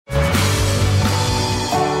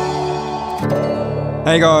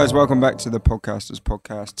Hey guys, welcome back to the Podcasters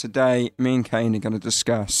Podcast. Today, me and Kane are going to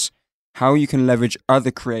discuss how you can leverage other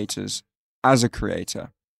creators as a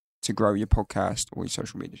creator to grow your podcast or your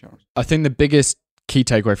social media channels. I think the biggest key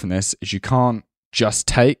takeaway from this is you can't just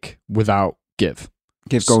take without give.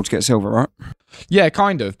 Give gold to get silver, right? Yeah,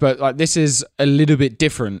 kind of. But like this is a little bit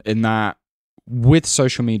different in that with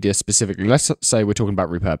social media specifically, let's say we're talking about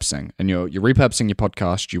repurposing and you're repurposing your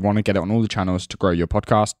podcast. You want to get it on all the channels to grow your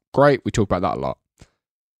podcast. Great. We talk about that a lot.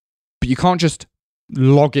 But you can't just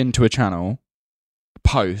log into a channel,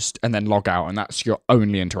 post, and then log out, and that's your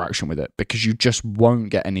only interaction with it because you just won't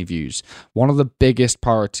get any views. One of the biggest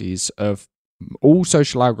priorities of all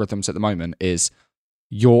social algorithms at the moment is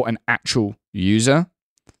you're an actual user.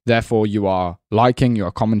 Therefore, you are liking, you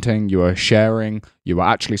are commenting, you are sharing, you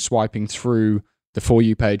are actually swiping through the For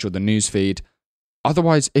You page or the news feed.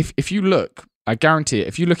 Otherwise, if you look, I guarantee it,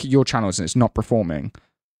 if you look at your channels and it's not performing,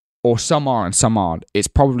 or some are and some aren't, it's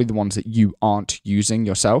probably the ones that you aren't using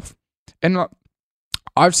yourself. And like,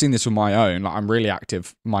 I've seen this with my own. Like, I'm really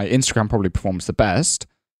active. My Instagram probably performs the best,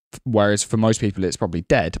 whereas for most people it's probably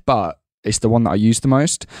dead, but it's the one that I use the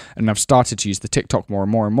most. And I've started to use the TikTok more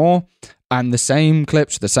and more and more. And the same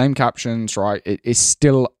clips, the same captions, right? It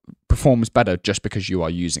still performs better just because you are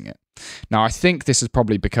using it. Now, I think this is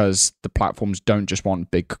probably because the platforms don't just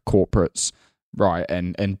want big corporates, right,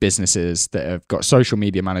 and businesses that have got social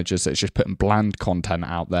media managers that's just putting bland content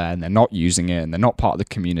out there and they're not using it and they're not part of the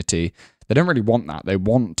community. They don't really want that. They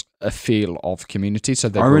want a feel of community. So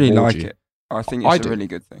they I really like you. it. I think it's a really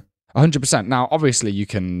good thing. 100%. Now, obviously, you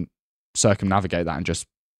can circumnavigate that and just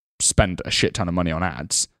spend a shit ton of money on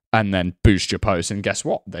ads and then boost your posts. And guess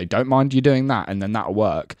what? They don't mind you doing that, and then that'll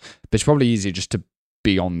work. But it's probably easier just to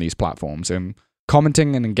be on these platforms and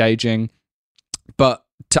commenting and engaging. But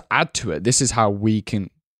to add to it, this is how we can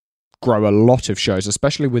grow a lot of shows,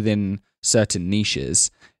 especially within certain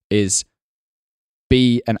niches, is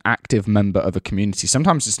be an active member of a community.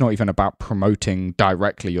 Sometimes it's not even about promoting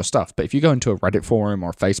directly your stuff, but if you go into a Reddit forum or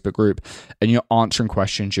a Facebook group and you're answering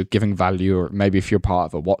questions, you're giving value, or maybe if you're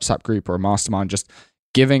part of a WhatsApp group or a mastermind, just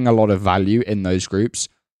giving a lot of value in those groups,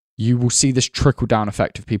 you will see this trickle-down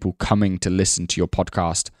effect of people coming to listen to your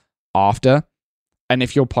podcast after. And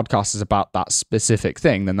if your podcast is about that specific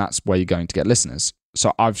thing, then that's where you're going to get listeners.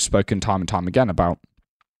 So I've spoken time and time again about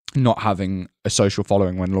not having a social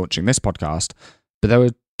following when launching this podcast, but there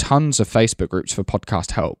were tons of Facebook groups for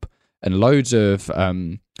podcast help and loads of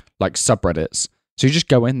like subreddits. So you just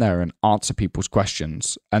go in there and answer people's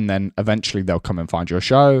questions, and then eventually they'll come and find your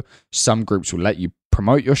show. Some groups will let you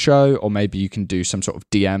promote your show, or maybe you can do some sort of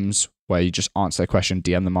DMs where you just answer their question,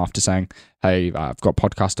 DM them after saying, hey, I've got a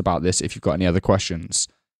podcast about this if you've got any other questions.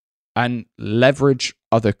 And leverage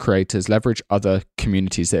other creators, leverage other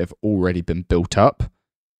communities that have already been built up,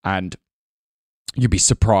 and you'd be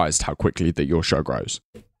surprised how quickly that your show grows.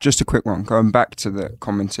 Just a quick one, going back to the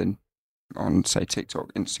commenting on, say,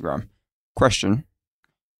 TikTok, Instagram. Question.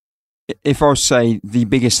 If I was, say, the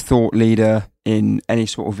biggest thought leader in any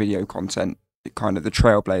sort of video content, kind of the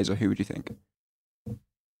trailblazer, who would you think?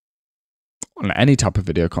 On any type of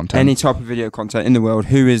video content. Any type of video content in the world,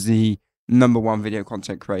 who is the number one video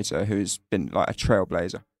content creator who's been like a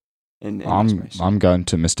trailblazer in that space? I'm going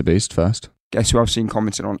to Mr. Beast first. Guess who I've seen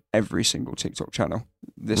commented on every single TikTok channel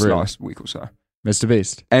this last week or so? Mr.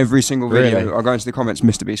 Beast. Every single video. Really? I go into the comments,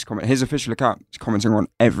 Mr. Beast comment. His official account is commenting on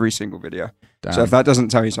every single video. Damn. So if that doesn't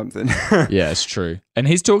tell you something. Yeah, it's true. And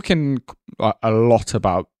he's talking a lot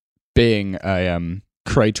about being a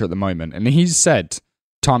creator at the moment. And he's said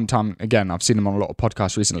time and time again, I've seen him on a lot of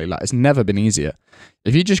podcasts recently, like it's never been easier.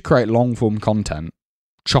 If you just create long form content,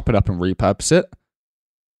 chop it up and repurpose it,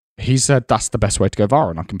 he said that's the best way to go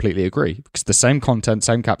viral, and I completely agree. Because the same content,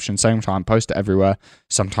 same caption, same time, post it everywhere.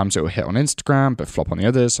 Sometimes it will hit on Instagram, but flop on the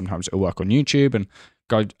others. Sometimes it will work on YouTube and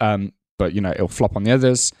go, but you know, it'll flop on the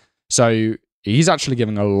others. So he's actually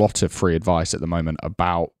giving a lot of free advice at the moment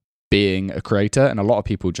about being a creator, and a lot of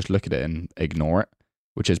people just look at it and ignore it,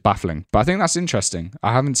 which is baffling. But I think that's interesting.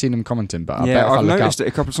 I haven't seen him commenting, but I bet if I've I look noticed up, it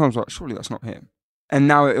a couple of times. Like, surely that's not him. And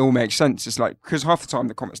now it all makes sense. It's like, because half the time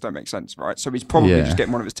the comments don't make sense, right? So he's probably just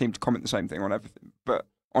getting one of his team to comment the same thing on everything, but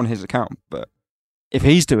on his account. But if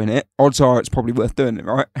he's doing it, odds are it's probably worth doing it,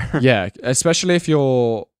 right? Yeah, especially if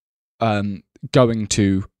you're going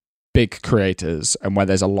to big creators and where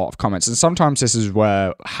there's a lot of comments. And sometimes this is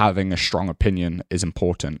where having a strong opinion is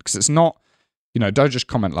important, because it's not, you know, don't just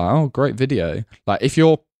comment like, oh, great video. Like if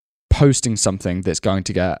you're posting something that's going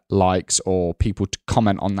to get likes or people to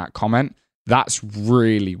comment on that comment, that's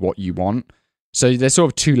really what you want. So there's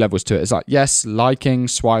sort of two levels to it. It's like, yes, liking,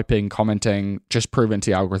 swiping, commenting, just proving to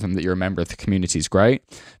the algorithm that you're a member of the community is great.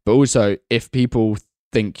 But also, if people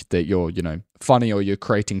think that you're, funny or you're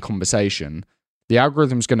creating conversation, the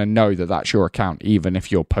algorithm's going to know that that's your account, even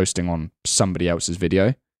if you're posting on somebody else's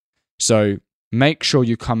video. So make sure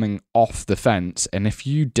you're coming off the fence. And if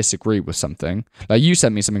you disagree with something, like you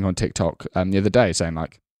sent me something on TikTok the other day saying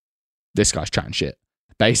like, this guy's chatting shit,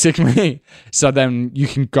 basically. So then you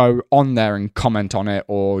can go on there and comment on it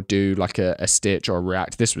or do like a stitch or a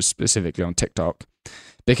react. This was specifically on TikTok.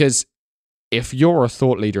 Because if you're a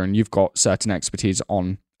thought leader and you've got certain expertise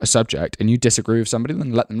on a subject and you disagree with somebody,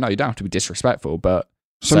 then let them know. You don't have to be disrespectful, but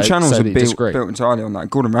some channels are built entirely on that.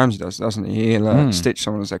 Gordon Ramsay doesn't he? He'll stitch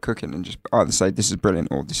someone as they're cooking and just either say this is brilliant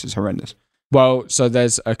or this is horrendous. Well, so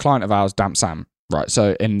there's a client of ours, Damp Sam, right?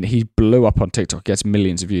 So, and he blew up on TikTok, gets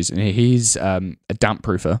millions of views, and he's a damp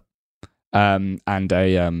proofer, and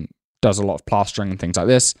does a lot of plastering and things like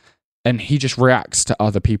this. And he just reacts to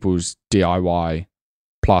other people's DIY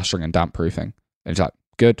plastering and damp proofing. And it's like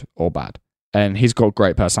good or bad. And he's got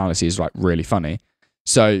great personality. He's like really funny.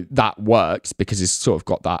 So that works because he's sort of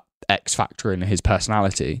got that X factor in his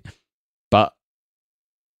personality. But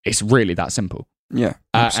it's really that simple. Yeah.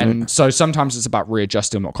 And so sometimes it's about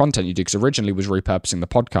readjusting what content you do, because originally it was repurposing the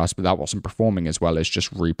podcast, but that wasn't performing as well as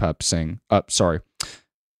just repurposing.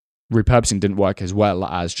 Repurposing didn't work as well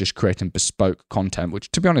as just creating bespoke content,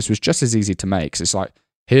 which to be honest was just as easy to make. So it's like,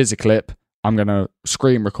 here's a clip, I'm going to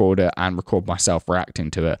screen record it and record myself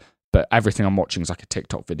reacting to it. But everything I'm watching is like a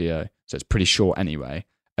TikTok video, so it's pretty short anyway.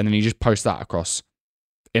 And then you just post that across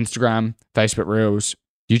Instagram, Facebook Reels,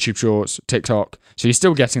 YouTube Shorts, TikTok. So you're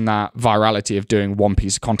still getting that virality of doing one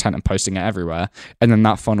piece of content and posting it everywhere. And then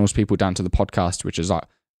that funnels people down to the podcast, which is like,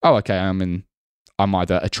 oh, okay, I'm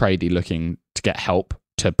either a tradie looking to get help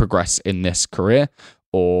to progress in this career,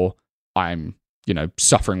 or I'm,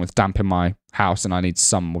 suffering with damp in my house and I need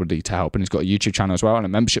somebody to help. And he's got a YouTube channel as well and a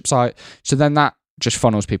membership site. So then that just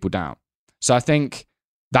funnels people down. So I think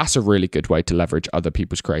that's a really good way to leverage other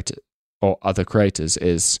people's other creators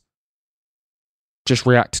is just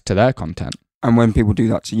react to their content. And when people do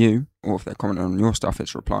that to you, or if they're commenting on your stuff,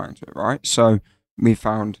 it's replying to it, right? So we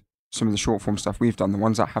found some of the short form stuff we've done, the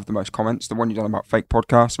ones that have the most comments, the one you've done about fake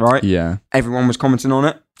podcasts, right? Yeah. Everyone was commenting on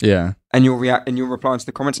it. Yeah. And you're replying to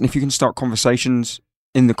the comments. And if you can start conversations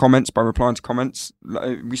in the comments by replying to comments,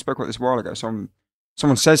 we spoke about this a while ago. Someone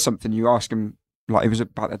says something, you ask them, like it was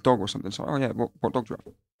about their dog or something. So, oh yeah, what dog do you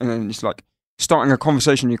have? And then it's like starting a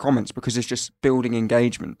conversation in your comments, because it's just building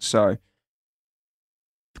engagement. So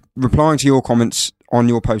replying to your comments on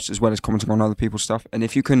your posts as well as commenting on other people's stuff. And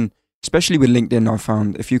if you can, especially with LinkedIn, I've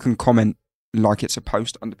found if you can comment like it's a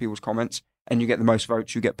post under people's comments and you get the most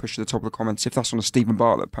votes, you get pushed to the top of the comments. If that's on a Stephen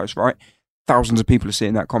Bartlett post, right? Thousands of people are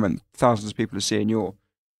seeing that comment. Thousands of people are seeing your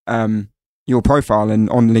profile. And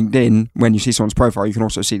on LinkedIn, when you see someone's profile, you can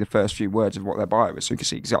also see the first few words of what their bio is, so you can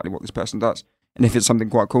see exactly what this person does. And if it's something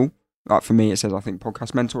quite cool, like for me, it says, I think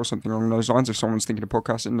podcast mentor or something along those lines. If someone's thinking of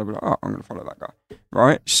podcasting, they'll be like, oh, I'm going to follow that guy.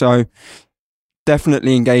 Right? So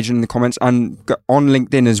definitely engage in the comments. And on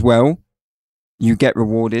LinkedIn as well, you get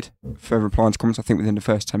rewarded for replying to comments. I think within the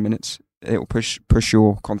first 10 minutes, it'll push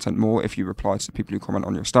your content more if you reply to the people who comment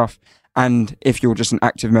on your stuff. And if you're just an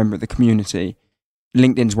active member of the community,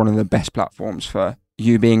 LinkedIn's one of the best platforms for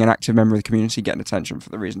you being an active member of the community, getting attention for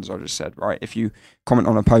the reasons I just said, right? If you comment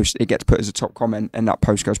on a post, it gets put as a top comment and that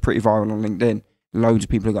post goes pretty viral on LinkedIn. Loads of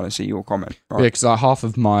people are going to see your comment. Right? Yeah, because half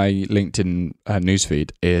of my LinkedIn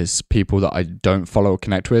newsfeed is people that I don't follow or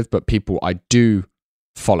connect with, but people I do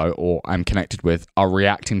follow or I'm connected with are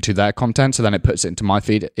reacting to their content. So then it puts it into my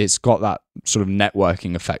feed. It's got that sort of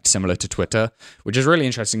networking effect similar to Twitter, which is really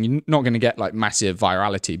interesting. You're not going to get like massive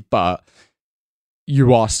virality, but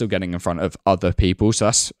you are still getting in front of other people. So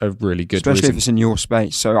that's a really good Especially if it's in your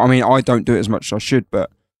space. So, I mean, I don't do it as much as I should,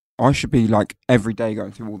 but I should be like every day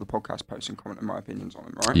going through all the podcast posts and commenting my opinions on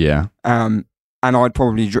them, right? Yeah. And I'd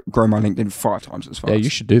probably grow my LinkedIn 5 times as fast. Yeah, you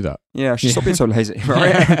should do that. Yeah, I should stop being so lazy,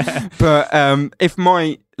 right? But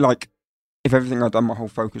if everything I'd done, my whole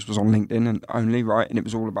focus was on LinkedIn and only, right? And it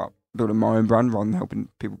was all about building my own brand rather than helping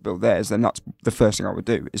people build theirs, then that's the first thing I would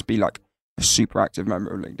do is be like a super active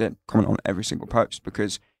member of LinkedIn, comment on every single post,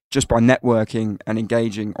 because just by networking and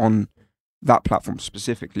engaging on that platform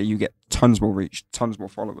specifically, you get tons more reach, tons more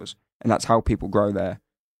followers, and that's how people grow their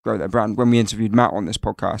brand. When we interviewed Matt on this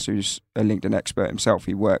podcast, who's a LinkedIn expert himself,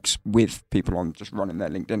 he works with people on just running their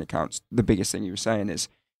LinkedIn accounts. The biggest thing he was saying is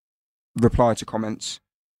reply to comments,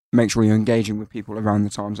 make sure you're engaging with people around the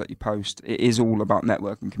times that you post. It is all about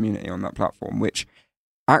networking community on that platform, which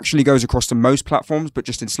actually goes across to most platforms, but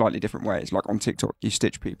just in slightly different ways. Like on TikTok, you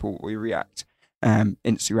stitch people or you react.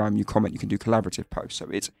 Instagram, you comment, you can do collaborative posts. So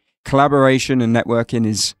it's collaboration and networking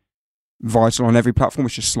is vital on every platform.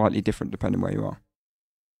 It's just slightly different depending where you are.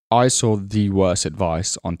 I saw the worst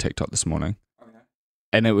advice on TikTok this morning.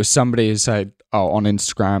 And it was somebody who said, on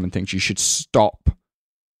Instagram and things, you should stop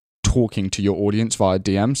talking to your audience via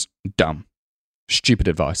DMs. Dumb. Stupid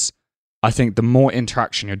advice. I think the more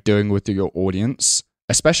interaction you're doing with your audience,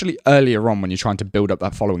 especially earlier on when you're trying to build up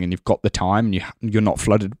that following and you've got the time and you're not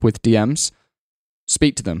flooded with DMs,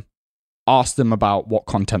 speak to them. Ask them about what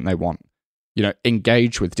content they want.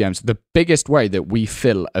 Engage with DMs. The biggest way that we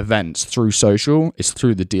fill events through social is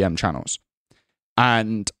through the DM channels.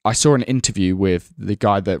 And I saw an interview with the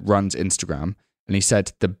guy that runs Instagram, and he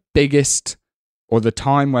said the biggest, or the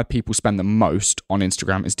time where people spend the most on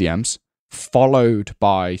Instagram is DMs, followed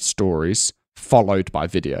by stories, followed by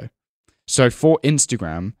video. So for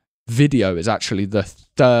Instagram, video is actually the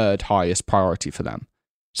third highest priority for them.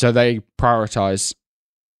 So they prioritize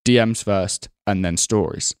DMs first and then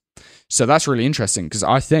stories. So that's really interesting because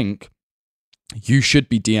I think you should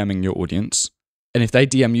be DMing your audience. And if they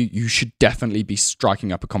DM you, you should definitely be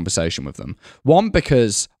striking up a conversation with them. One,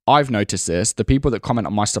 because I've noticed this, the people that comment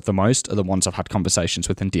on my stuff the most are the ones I've had conversations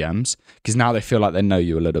with in DMs, because now they feel like they know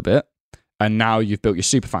you a little bit. And now you've built your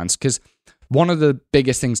super fans. Because one of the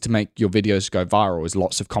biggest things to make your videos go viral is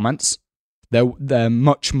lots of comments. They're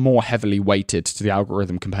much more heavily weighted to the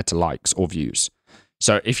algorithm compared to likes or views.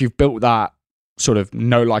 So if you've built that sort of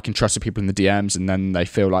know, like, and trust of people in the DMs, and then they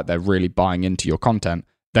feel like they're really buying into your content,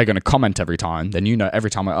 they're going to comment every time. Then every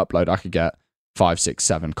time I upload, I could get 5, 6,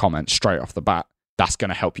 7 comments straight off the bat. That's going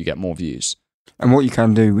to help you get more views. And what you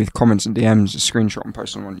can do with comments and DMs is screenshot and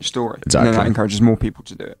post them on your story. Exactly. And then that encourages more people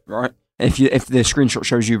to do it, right? If the screenshot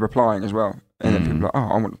shows you replying as well, and then people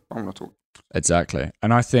are like, I want to talk. Exactly.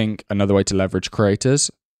 And I think another way to leverage creators,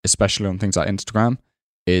 especially on things like Instagram,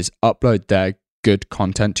 is upload their good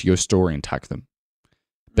content to your story and tag them.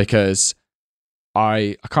 Because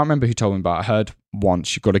I can't remember who told me, but I heard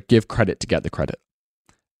once you've got to give credit to get the credit.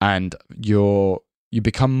 And you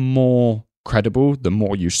become more credible the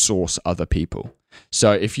more you source other people.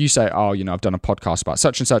 So if you say, I've done a podcast about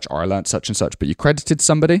such and such, or I learned such and such, but you credited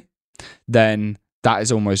somebody, then that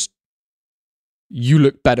is almost, you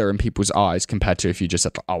look better in people's eyes compared to if you just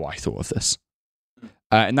said, I thought of this.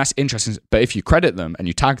 And that's interesting. But if you credit them and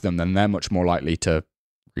you tag them, then they're much more likely to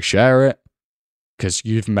reshare it, because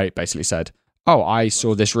you've basically said, I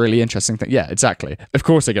saw this really interesting thing. Yeah, exactly. Of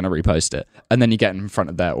course they're going to repost it. And then you get in front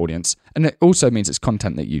of their audience. And it also means it's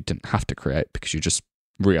content that you didn't have to create because you just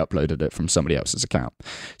re-uploaded it from somebody else's account.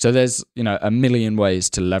 So there's, a million ways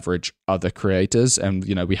to leverage other creators. And,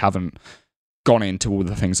 we haven't gone into all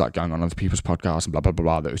the things like going on other people's podcasts and blah, blah, blah,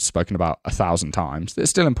 blah, that we've spoken about 1,000 times.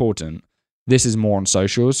 It's still important. This is more on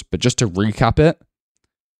socials. But just to recap it,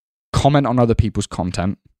 comment on other people's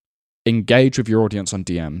content, engage with your audience on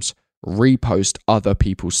DMs, repost other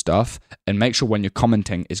people's stuff, and make sure when you're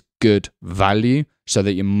commenting is good value so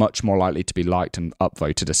that you're much more likely to be liked and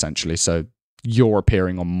upvoted, essentially. So you're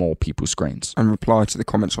appearing on more people's screens. And reply to the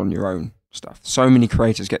comments on your own stuff. So many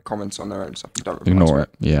creators get comments on their own stuff and don't reply. Ignore it.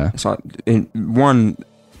 Yeah. It's like,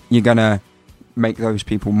 you're going to make those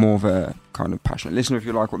people more of a kind of passionate listener, if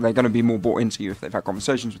you like, or they're going to be more bought into you if they've had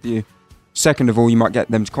conversations with you. Second of all, you might get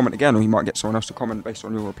them to comment again, or you might get someone else to comment based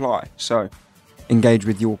on your reply. So engage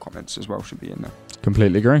with your comments as well should be in there.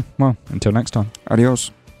 Completely agree. Well, until next time.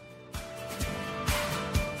 Adios.